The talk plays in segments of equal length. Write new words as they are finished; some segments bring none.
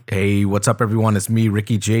Hey, what's up, everyone? It's me,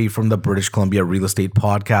 Ricky J from the British Columbia Real Estate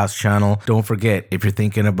Podcast channel. Don't forget, if you're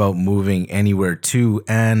thinking about moving anywhere to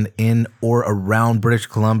and in or around British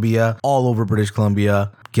Columbia, all over British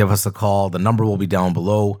Columbia, give us a call. The number will be down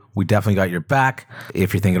below. We definitely got your back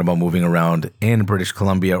if you're thinking about moving around in British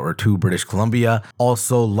Columbia or to British Columbia.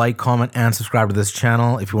 Also, like, comment, and subscribe to this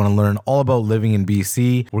channel if you want to learn all about living in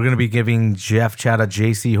BC. We're going to be giving Jeff Chatta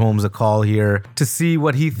JC Homes a call here to see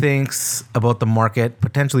what he thinks about the market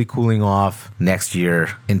potentially cooling off next year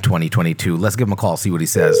in 2022. Let's give him a call, see what he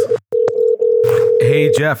says.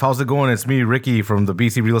 Hey, Jeff, how's it going? It's me, Ricky, from the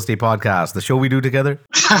BC Real Estate Podcast, the show we do together.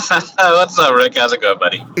 What's up, Rick? How's it going,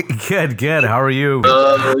 buddy? Good. How are you?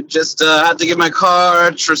 Just had to give my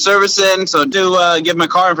car for servicing. So give my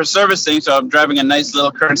car for servicing. So I'm driving a nice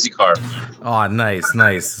little currency car. Oh, nice.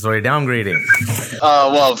 So you're downgrading?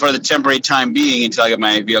 Well, for the temporary time being until I get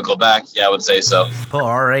my vehicle back, yeah, I would say so. Oh,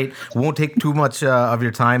 all right. We won't take too much of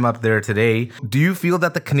your time up there today. Do you feel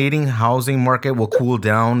that the Canadian housing market will cool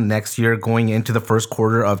down next year going into the first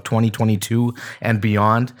quarter of 2022 and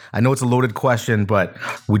beyond? I know it's a loaded question, but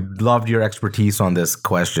we'd love your expertise on this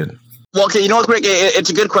question. Well, okay, you know what, Rick? It's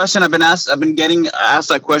a good question. I've been getting asked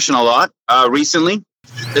that question a lot recently,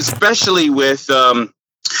 especially with the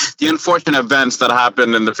unfortunate events that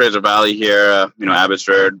happened in the Fraser Valley here.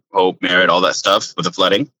 Abbotsford, Hope, Merritt, all that stuff with the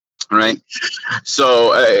flooding. Right.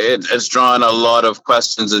 So it's drawn a lot of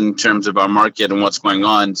questions in terms of our market and what's going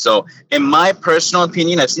on. So in my personal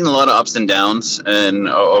opinion, I've seen a lot of ups and downs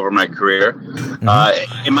over my career.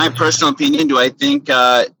 Mm-hmm. In my personal opinion, do I think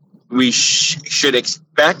we should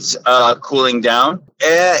expect cooling down?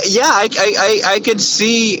 I could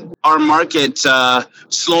see our market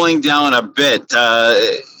slowing down a bit.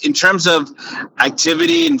 In terms of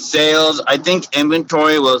activity and sales, I think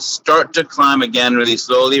inventory will start to climb again really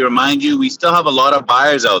slowly. Remind you, we still have a lot of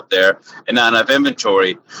buyers out there and not enough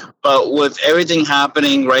inventory. But with everything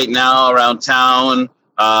happening right now around town,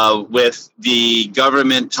 with the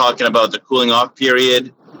government talking about the cooling off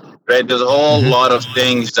period, right, there's a whole lot of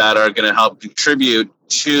things that are going to help contribute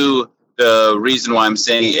to the reason why I'm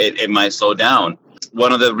saying it might slow down.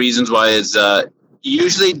 One of the reasons why is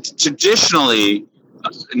traditionally,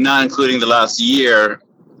 not including the last year,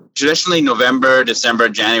 traditionally November, December,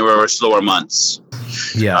 January were slower months.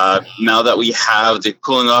 Yeah. Now that we have the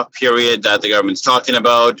cooling off period that the government's talking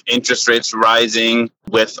about, interest rates rising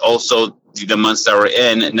with also the months that we're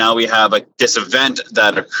in, now we have this event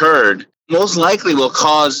that occurred most likely will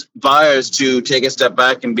cause buyers to take a step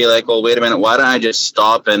back and be like, well, wait a minute, why don't I just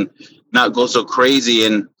stop and not go so crazy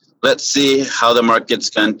and let's see how the market's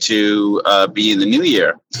going to be in the new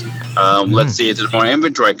year. Let's see if there's more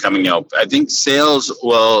inventory coming out. I think sales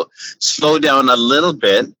will slow down a little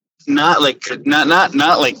bit, not like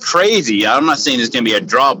crazy. I'm not saying there's going to be a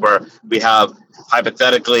drop where we have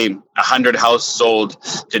hypothetically 100 houses sold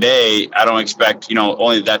today. I don't expect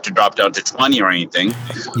only that to drop down to 20 or anything.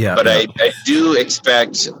 But I do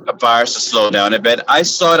expect buyers to slow down a bit. I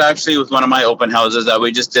saw it actually with one of my open houses that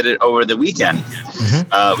we just did it over the weekend.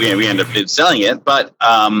 We ended up selling it, but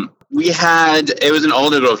it was an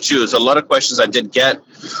older growth too. So a lot of questions I did get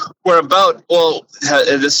were about, well,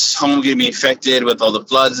 is this home going to be affected with all the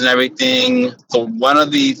floods and everything? So one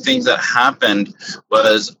of the things that happened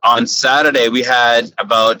was on Saturday, we had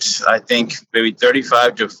about, I think, maybe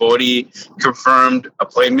 35 to 40 confirmed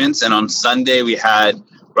appointments. And on Sunday, we had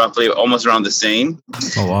roughly almost around the same.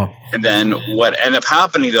 Oh, wow. And then what ended up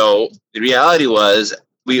happening, though, the reality was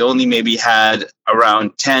we only maybe had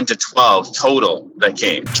around 10 to 12 total that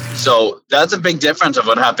came. So that's a big difference of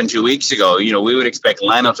what happened 2 weeks ago. We would expect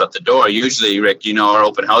lineups at the door. Usually, Rick, our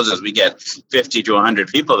open houses, we get 50 to 100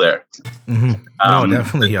 people there. Mm-hmm. No,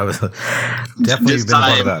 definitely. I was definitely been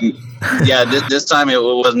part of that. This time it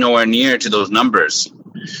was nowhere near to those numbers.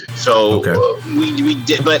 So we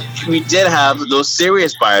did have those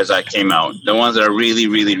serious buyers that came out, the ones that are really,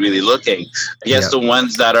 really, really looking. I guess the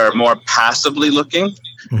ones that are more passively looking,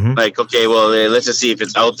 like, okay, well, let's just see if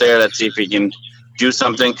it's out there. Let's see if we can do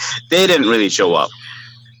something. They didn't really show up.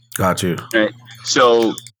 Got you. Right.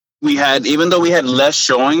 So even though we had less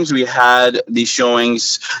showings, we had the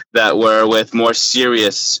showings that were with more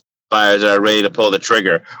serious buyers that are ready to pull the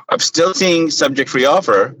trigger. I'm still seeing subject free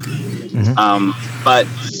offer. But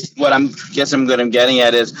what I'm getting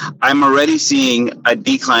at is I'm already seeing a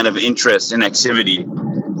decline of interest in activity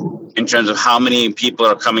in terms of how many people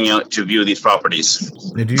are coming out to view these properties.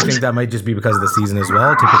 Do you think that might just be because of the season as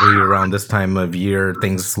well? Typically around this time of year,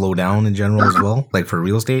 things slow down in general as well, like for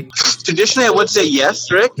real estate? Traditionally, I would say yes,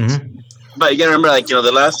 Rick. But you got to remember,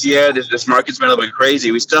 the last year, this market's been a little bit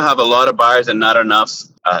crazy. We still have a lot of buyers and not enough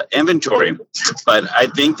inventory. But I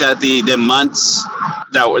think that the month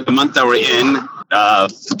that we're in,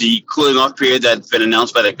 the cooling off period that's been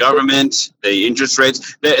announced by the government, the interest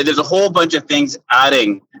rates, there's a whole bunch of things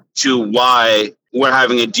adding to why we're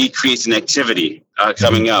having a decrease in activity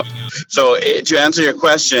coming up. So to answer your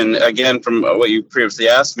question, again, from what you previously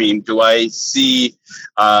asked me, do I see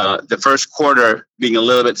the first quarter being a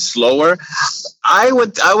little bit slower? I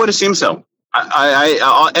would assume so.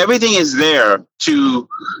 Everything is there to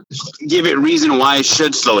give it reason why it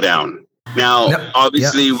should slow down. Now,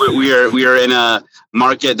 obviously, we are in a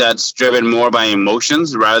market that's driven more by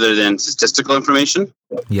emotions rather than statistical information.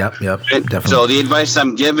 Yep, definitely. So the advice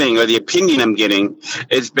I'm giving, or the opinion I'm getting,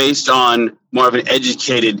 is based on more of an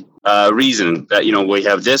educated reason that, we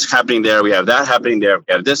have this happening there, we have that happening there, we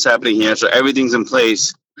have this happening here. So everything's in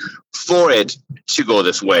place for it to go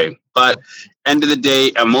this way. But end of the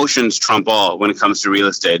day, emotions trump all when it comes to real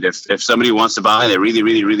estate. If somebody wants to buy, they really,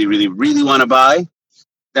 really, really, really, really want to buy,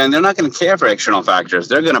 then they're not going to care for external factors.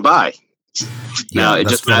 They're going to buy. Now, it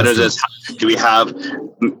just matters as do we have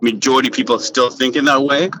majority people still thinking that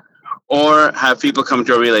way, or have people come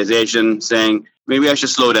to a realization saying, maybe I should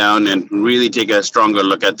slow down and really take a stronger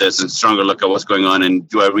look at this and stronger look at what's going on. And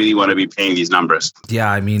do I really want to be paying these numbers? Yeah,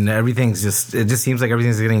 I mean, it just seems like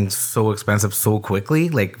everything's getting so expensive so quickly,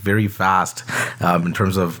 like very fast in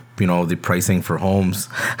terms of, the pricing for homes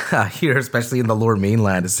here, especially in the Lower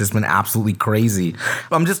Mainland. It's just been absolutely crazy.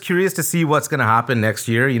 I'm just curious to see what's going to happen next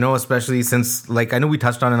year, especially since, I know we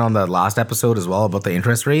touched on it on the last episode as well about the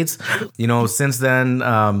interest rates. Since then,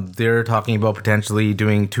 they're talking about potentially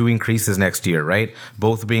doing 2 increases next year, right?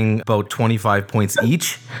 Both being about 25 points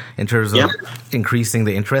each in terms of increasing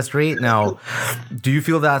the interest rate. Now, do you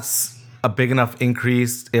feel that's a big enough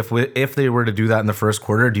increase if they were to do that in the first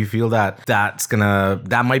quarter? Do you feel that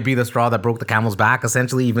that might be the straw that broke the camel's back,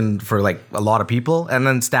 essentially, even for a lot of people? And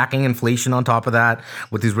then stacking inflation on top of that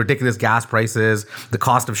with these ridiculous gas prices, the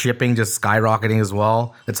cost of shipping just skyrocketing as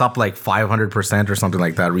well. It's up 500% or something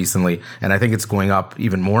like that recently, and I think it's going up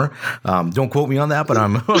even more. Don't quote me on that, but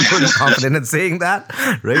I'm pretty confident in saying that,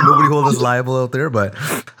 right? Nobody hold us liable out there, but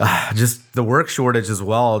just the work shortage as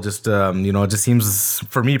well. Just it just seems,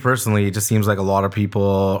 for me personally, it just seems like a lot of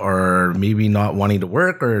people are maybe not wanting to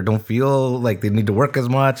work or don't feel like they need to work as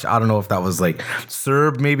much. I don't know if that was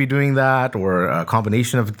CERB maybe doing that or a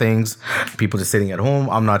combination of things. People just sitting at home.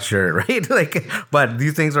 I'm not sure, right? But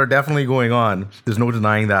these things are definitely going on. There's no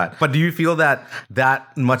denying that. But do you feel that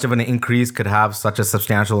much of an increase could have such a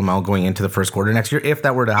substantial amount going into the first quarter next year if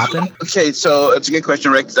that were to happen? Okay, so it's a good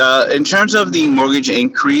question, Rick. In terms of the mortgage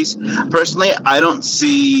increase, personally, I don't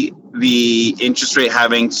see the interest rate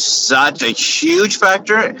having such a huge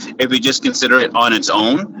factor if we just consider it on its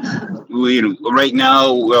own. Right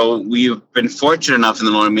now, we've been fortunate enough in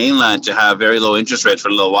the Lower Mainland to have very low interest rates for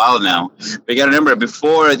a little while now. But you got to remember,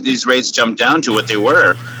 before these rates jumped down to what they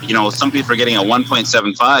were, some people are getting a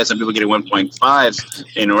 1.75, some people are getting 1.5,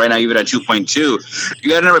 and right now even at 2.2. You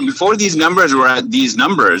got to remember, before these numbers were at these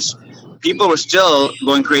numbers, people were still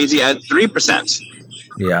going crazy at 3%.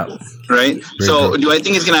 Yeah. Right. So do I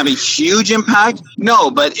think it's going to have a huge impact?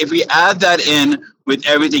 No. But if we add that in with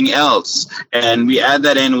everything else, and we add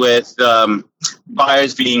that in with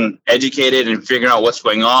buyers being educated and figuring out what's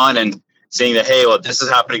going on and saying that, hey, well, this is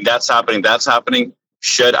happening, that's happening.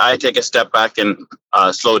 Should I take a step back and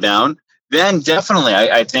slow down? Then definitely,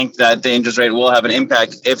 I think that the interest rate will have an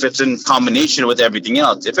impact if it's in combination with everything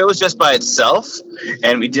else. If it was just by itself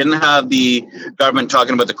and we didn't have the government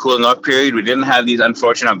talking about the cooling off period, we didn't have these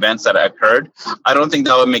unfortunate events that occurred, I don't think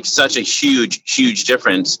that would make such a huge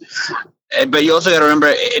difference. But you also got to remember,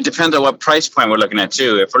 it depends on what price point we're looking at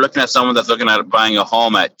too. If we're looking at someone that's looking at buying a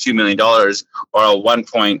home at $2 million or a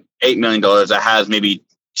 $1.8 million that has maybe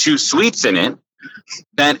 2 suites in it,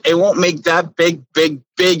 then it won't make that big,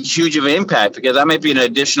 huge of an impact, because that might be an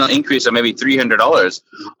additional increase of maybe $300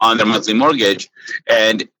 on their monthly mortgage.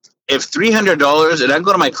 And if $300, and I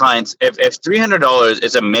go to my clients, if $300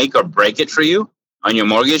 is a make or break it for you on your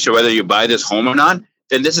mortgage, or whether you buy this home or not,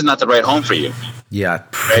 then this is not the right home for you. Yeah,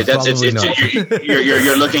 right.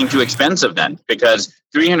 You're looking too expensive then, because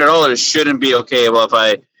 $300 shouldn't be okay. Well, if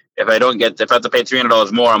I have to pay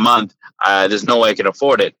 $300 more a month, there's no way I can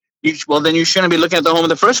afford it. Then you shouldn't be looking at the home in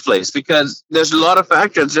the first place, because there's a lot of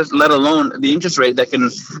factors, just let alone the interest rate, that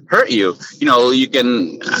can hurt you. You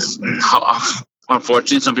can,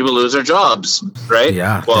 unfortunately, some people lose their jobs, right?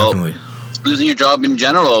 Yeah, definitely. Losing your job in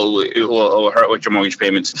general will hurt with your mortgage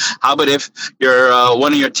payments. How about if you're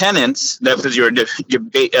one of your tenants, that because you're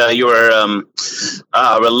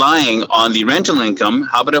relying on the rental income?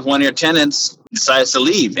 How about if one of your tenants decides to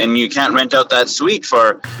leave and you can't rent out that suite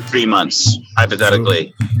for 3 months,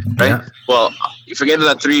 hypothetically, right? Yeah. Well, you forget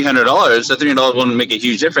that $300, that $300 won't make a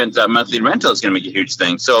huge difference. That monthly rental is going to make a huge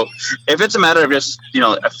thing. So if it's a matter of just,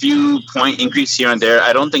 a few point increase here and there,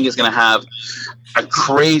 I don't think it's going to have a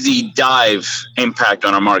crazy dive impact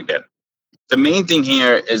on our market. The main thing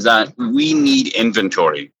here is that we need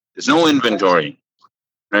inventory. There's no inventory,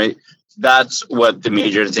 right? That's what the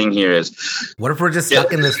major thing here is. What if we're just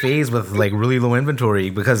stuck in this phase with like really low inventory?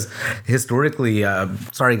 Because historically,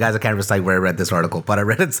 sorry guys, I can't recite where I read this article, but I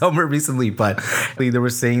read it somewhere recently. But they were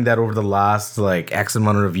saying that over the last like X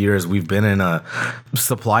amount of years, we've been in a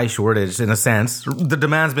supply shortage in a sense. The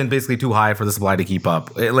demand's been basically too high for the supply to keep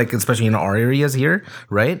up, like especially in our areas here,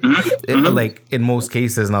 right? Like in most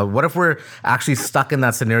cases. Now, what if we're actually stuck in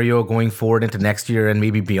that scenario going forward into next year and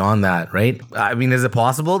maybe beyond that, right? I mean, is it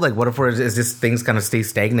possible? Like, what if is just things kind of stay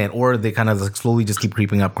stagnant, or they kind of like slowly just keep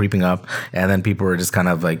creeping up, and then people are just kind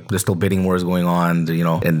of like there's still bidding wars going on,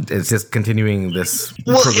 and it's just continuing this.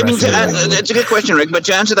 Well, I mean, it's a good question, Rick. But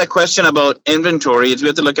to answer that question about inventory, we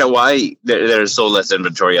have to look at why there's so less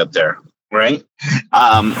inventory up there, right?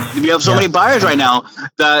 We have so many buyers right now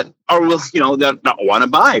that are that want to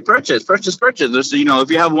buy, purchase. There's, if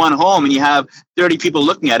you have one home and you have 30 people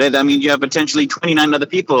looking at it, that means you have potentially 29 other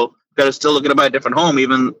people that are still looking to buy a different home,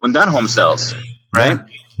 even when that home sells, right?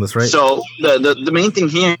 Yeah, that's right. So the main thing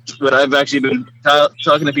here, what I've actually been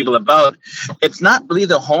talking to people about, it's not really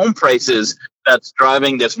the home prices that's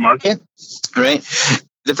driving this market, right?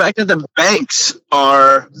 The fact that the banks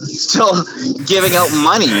are still giving out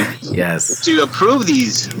money to approve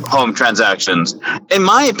these home transactions, in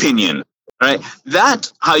my opinion, right?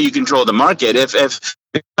 That's how you control the market. If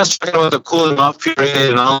you're talking about the cooling off period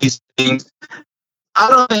and all these things, I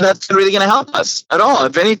don't think that's really going to help us at all.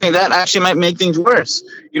 If anything, that actually might make things worse.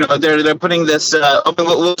 They're putting this up, and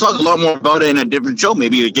we'll talk a lot more about it in a different show,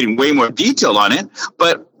 maybe getting way more detail on it.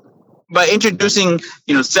 But by introducing,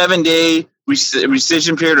 7-day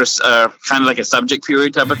rescission period, or kind of like a subject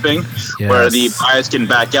period type of thing, where the buyers can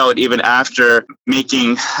back out even after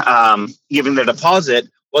giving their deposit.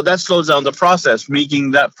 Well, that slows down the process,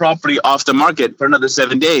 making that property off the market for another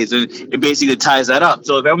 7 days. And it basically ties that up.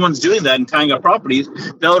 So if everyone's doing that and tying up properties,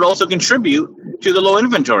 that would also contribute to the low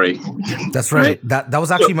inventory. That's right. That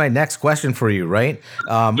was actually my next question for you, right?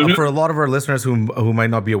 For a lot of our listeners who might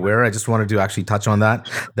not be aware, I just wanted to actually touch on that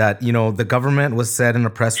the government was said in a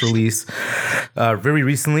press release very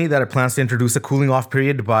recently that it plans to introduce a cooling off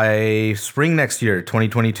period by spring next year,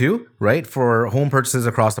 2022, right? For home purchases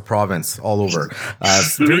across the province all over.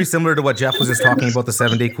 Very similar to what Jeff was just talking about, the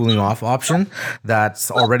 7-day cooling off option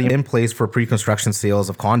that's already in place for pre-construction sales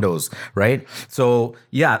of condos, right? So,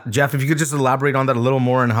 yeah, Jeff, if you could just elaborate on that a little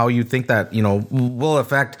more and how you think that, will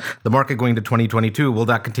affect the market going to 2022. Will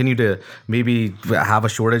that continue to maybe have a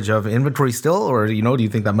shortage of inventory still? Or, do you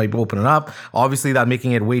think that might open it up? Obviously, that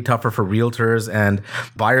making it way tougher for realtors and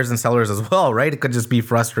buyers and sellers as well, right? It could just be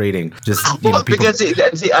frustrating. Because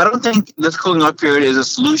I don't think this cooling off period is a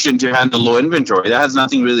solution to handle low inventory. That has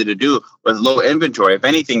nothing really to do with low inventory. If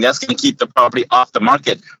anything, that's going to keep the property off the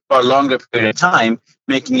market for a longer period of time,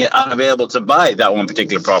 making it unavailable to buy that one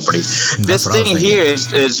particular property. This thing here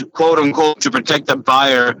is quote unquote to protect the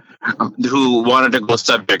buyer who wanted to go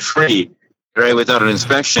subject free, right, without an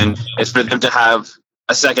inspection. It's for them to have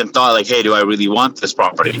a second thought, like, hey, do I really want this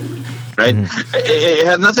property, right? It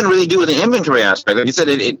has nothing really to do with the inventory aspect. Like you said,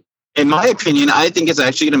 in my opinion, I think it's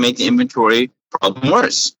actually going to make the inventory problem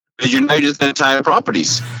worse. Because you're just going to tie up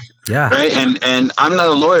properties. Yeah. Right. And I'm not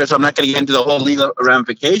a lawyer, so I'm not going to get into the whole legal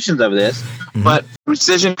ramifications of this. But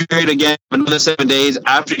rescission period, again, another 7 days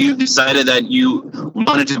after you've decided that you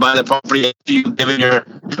wanted to buy the property, after you've given your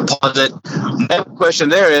deposit. The question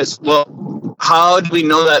there is, well, how do we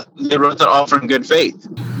know that they wrote that offer in good faith?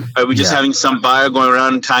 Are we just having some buyer going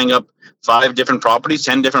around and tying up 5 different properties,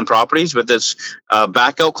 10 different properties with this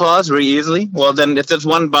backout clause very easily? Well, then if there's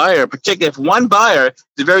one buyer, particularly if one buyer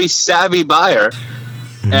is a very savvy buyer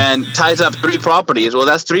and ties up 3 properties, well,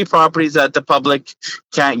 that's 3 properties that the public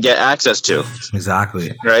can't get access to.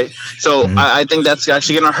 Exactly. Right? So I think that's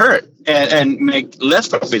actually going to hurt and make less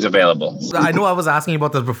properties available. I know I was asking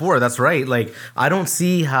about this before. That's right. Like, I don't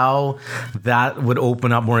see how that would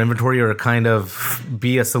open up more inventory or kind of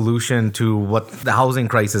be a solution to what the housing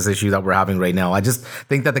crisis issue that we're having right now. I just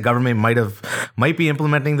think that the government might be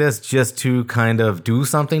implementing this just to kind of do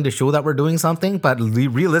something to show that we're doing something. But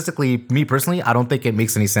realistically, me personally, I don't think it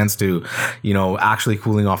makes any sense to, actually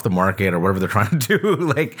cooling off the market or whatever they're trying to do.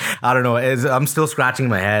 Like, I don't know. I'm still scratching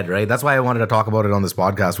my head, right? That's why I wanted to talk about it on this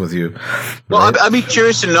podcast with you. Well, I'd be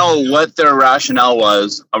curious to know what their rationale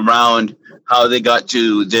was around how they got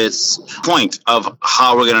to this point of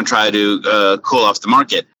how we're going to try to cool off the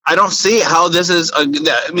market. I don't see how this is.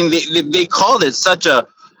 They called it such a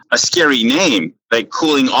scary name, like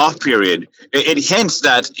cooling off period. It hints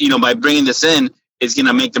that, by bringing this in, it's going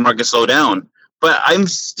to make the market slow down. But I'm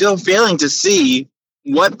still failing to see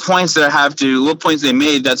what points they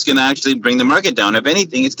made that's going to actually bring the market down. If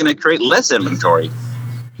anything, it's going to create less inventory.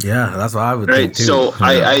 Yeah, that's what I would think too. So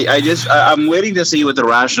I'm waiting to see what the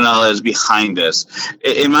rationale is behind this.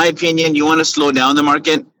 In my opinion, you want to slow down the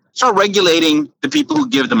market, start regulating the people who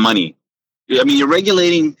give the money. I mean, you're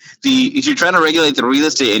trying to regulate the real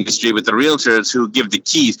estate industry with the realtors who give the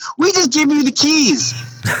keys. We just give you the keys.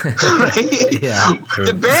 Right? Yeah, true.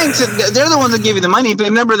 The banks, they're the ones that give you the money. But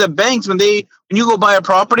remember, the banks, when you go buy a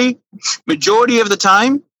property, majority of the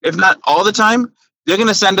time, if not all the time, they're going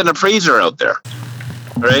to send an appraiser out there,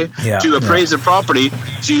 right? Yeah, to appraise the property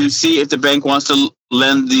to see if the bank wants to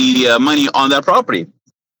lend the money on that property.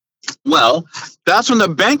 Well, that's when the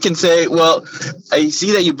bank can say, well, I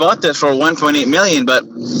see that you bought this for 1.8 million, but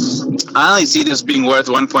I only see this being worth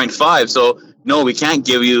 1.5. So no, we can't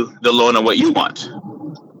give you the loan of what you want.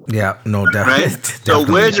 Yeah, no, definitely. Right? So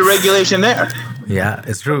where's the regulation there? Yeah,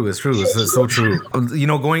 it's true. It's so true.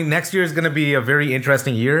 Going next year is going to be a very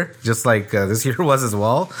interesting year, just like this year was as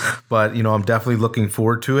well. But, I'm definitely looking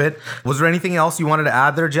forward to it. Was there anything else you wanted to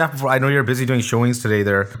add there, Jeff? Before, I know you're busy doing showings today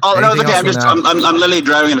there. Oh, no, it's okay. I'm literally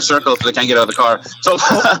driving in a circle because I can't get out of the car. So,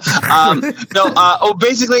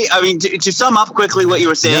 basically, I mean, to sum up quickly what you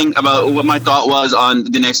were saying about what my thought was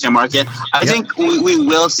on the next year market, I think we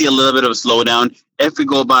will see a little bit of a slowdown if we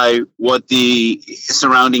go by what the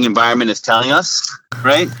surrounding environment is telling us,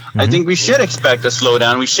 right? Mm-hmm. I think we should expect a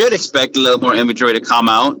slowdown. We should expect a little more inventory to come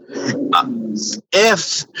out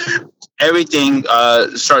if everything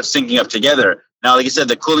starts syncing up together. Now, like I said,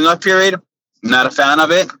 the cooling off period, I'm not a fan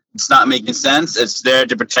of it. It's not making sense. It's there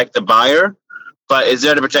to protect the buyer, but it's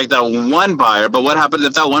there to protect that one buyer. But what happens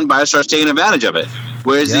if that one buyer starts taking advantage of it?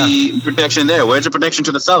 Where's the protection there? Where's the protection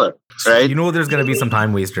to the seller? Right? There's going to be some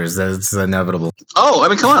time wasters. That's inevitable. Oh, I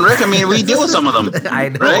mean, come on, Rick. I mean, we deal with some of them. I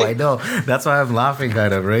know. That's why I'm laughing,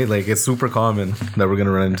 kind of, right? Like, it's super common that we're going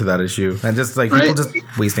to run into that issue. And just, like, people just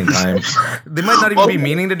wasting time. They might not even be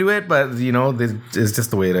meaning to do it, but, it's just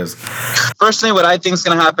the way it is. Personally, what I think is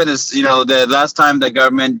going to happen is, the last time the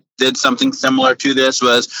government did something similar to this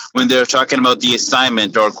was when they were talking about the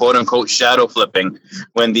assignment or quote-unquote shadow flipping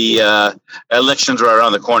when the elections were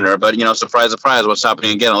around the corner. But, surprise, surprise, what's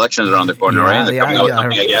happening again? Elections are around the corner, right?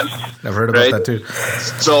 Again. I've heard about that too.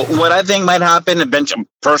 So what I think might happen,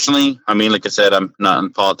 personally, I mean, like I said, I'm not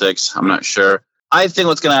in politics. I'm not sure. I think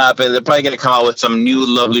what's going to happen, they're probably going to come out with some new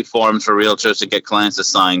lovely forms for realtors to get clients to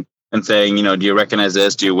sign and saying, do you recognize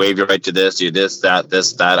this? Do you waive your right to this? Do you this, that?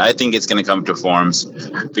 I think it's going to come to forms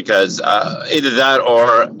because either that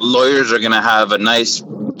or lawyers are going to have a nice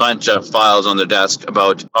bunch of files on their desk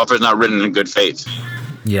about offers not written in good faith.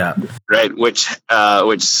 Yeah. Right. Which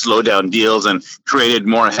slowed down deals and created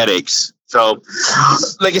more headaches. So,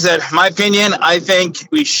 like I said, my opinion, I think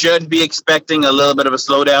we should be expecting a little bit of a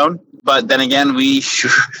slowdown. But then again,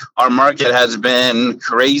 our market has been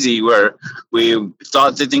crazy where we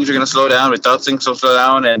thought that things were going to slow down. We thought things would slow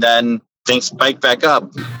down and then things spike back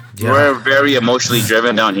up. Yeah. We're very emotionally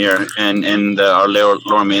driven down here in our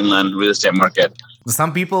lower mainland real estate market.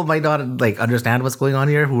 Some people might not understand what's going on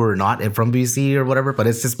here who are not from BC or whatever, but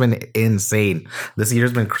it's just been insane. This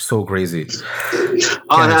year's been so crazy.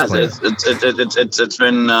 Oh, it has. It's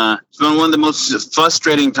been one of the most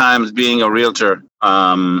frustrating times being a realtor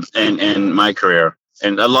in my career.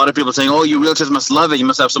 And a lot of people saying, "Oh, you realtors must love it. You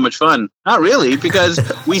must have so much fun." Not really, because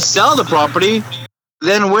we sell the property.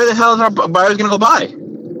 Then where the hell is our buyers going to go buy?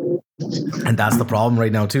 And that's the problem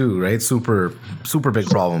right now too, right? Super, super big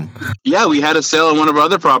problem. Yeah, we had a sale on one of our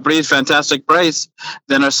other properties, fantastic price.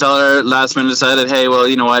 Then our seller last minute decided, hey, well,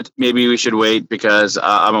 you know what? Maybe we should wait because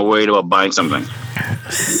I'm worried about buying something.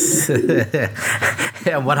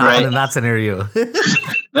 Yeah, what happened in that scenario?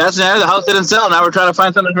 That scenario, the house didn't sell. Now we're trying to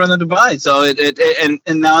find something for them to buy. So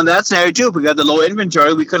and now in that scenario too, we got the low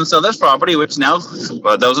inventory. We couldn't sell this property, which now,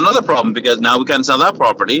 well, that was another problem because now we can't sell that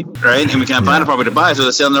property, right? And we can't find a property to buy, so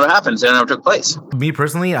the sale never happened. Sale never took place. Me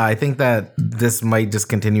personally, I think that this might just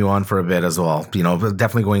continue on for a bit as well.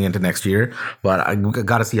 Definitely going into next year, but I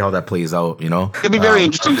got to see how that plays out. It'd be very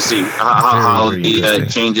interesting to see how the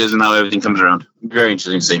changes and how everything comes around. Very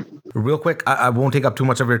interesting to see. Real quick, I won't take up too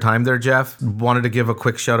much of your time there, Jeff. Wanted to give a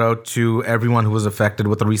quick shout out to everyone who was affected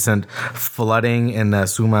with the recent flooding in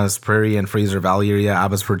Sumas Prairie and Fraser Valley area,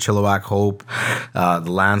 Abbotsford, Chilliwack, Hope,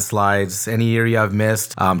 the landslides, any area I've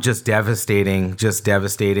missed. Just devastating.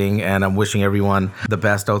 And I'm wishing everyone the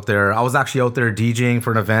best out there. I was actually out there DJing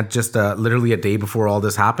for an event just literally a day before all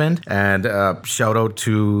this happened. And shout out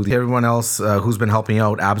to everyone else who's been helping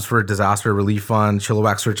out. Abbotsford Disaster Relief Fund,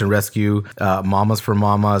 Chilliwack Search and Rescue, Mamas for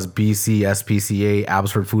Mamas, BC SPCA,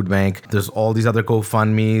 Abbotsford Food Bank. There's all these other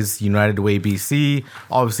GoFundMes, United Way BC,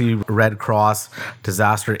 obviously Red Cross,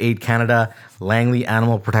 Disaster Aid Canada, Langley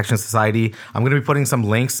Animal Protection Society. I'm going to be putting some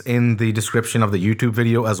links in the description of the YouTube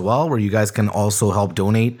video as well, where you guys can also help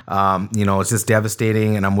donate. It's just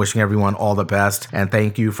devastating, and I'm wishing everyone all the best. And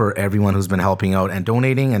thank you for everyone who's been helping out and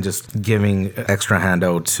donating and just giving extra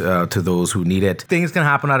handout to those who need it. Things can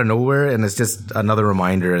happen out of nowhere, and it's just another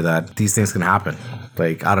reminder that these things can happen,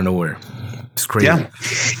 like out of nowhere. It's crazy. Yeah,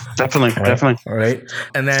 definitely. All right.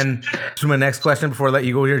 And then to my next question before I let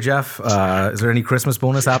you go here, Jeff, is there any Christmas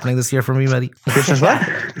bonus happening this year for me, buddy? Christmas what?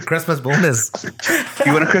 Christmas bonus.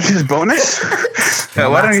 You want a Christmas bonus?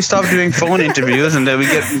 Why don't you stop doing phone interviews and then we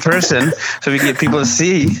get in person so we can get people to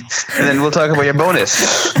see, and then we'll talk about your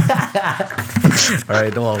bonus. All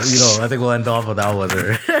right. Well, I think we'll end off with that one. All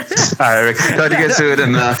right, Rick. Talk to you guys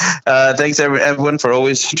soon. And thanks everyone for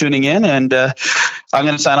always tuning in. And I'm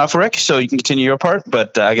going to sign off, Rick, so you can continue your part,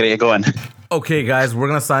 but I got to get going. Okay, guys, we're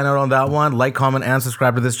going to sign out on that one. Like, comment, and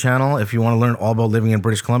subscribe to this channel if you want to learn all about living in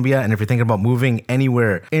British Columbia. And if you're thinking about moving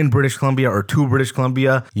anywhere in British Columbia or to British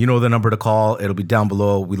Columbia, you know the number to call. It'll be down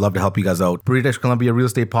below. We'd love to help you guys out. British Columbia Real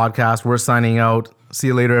Estate Podcast. We're signing out. See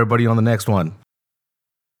you later, everybody, on the next one.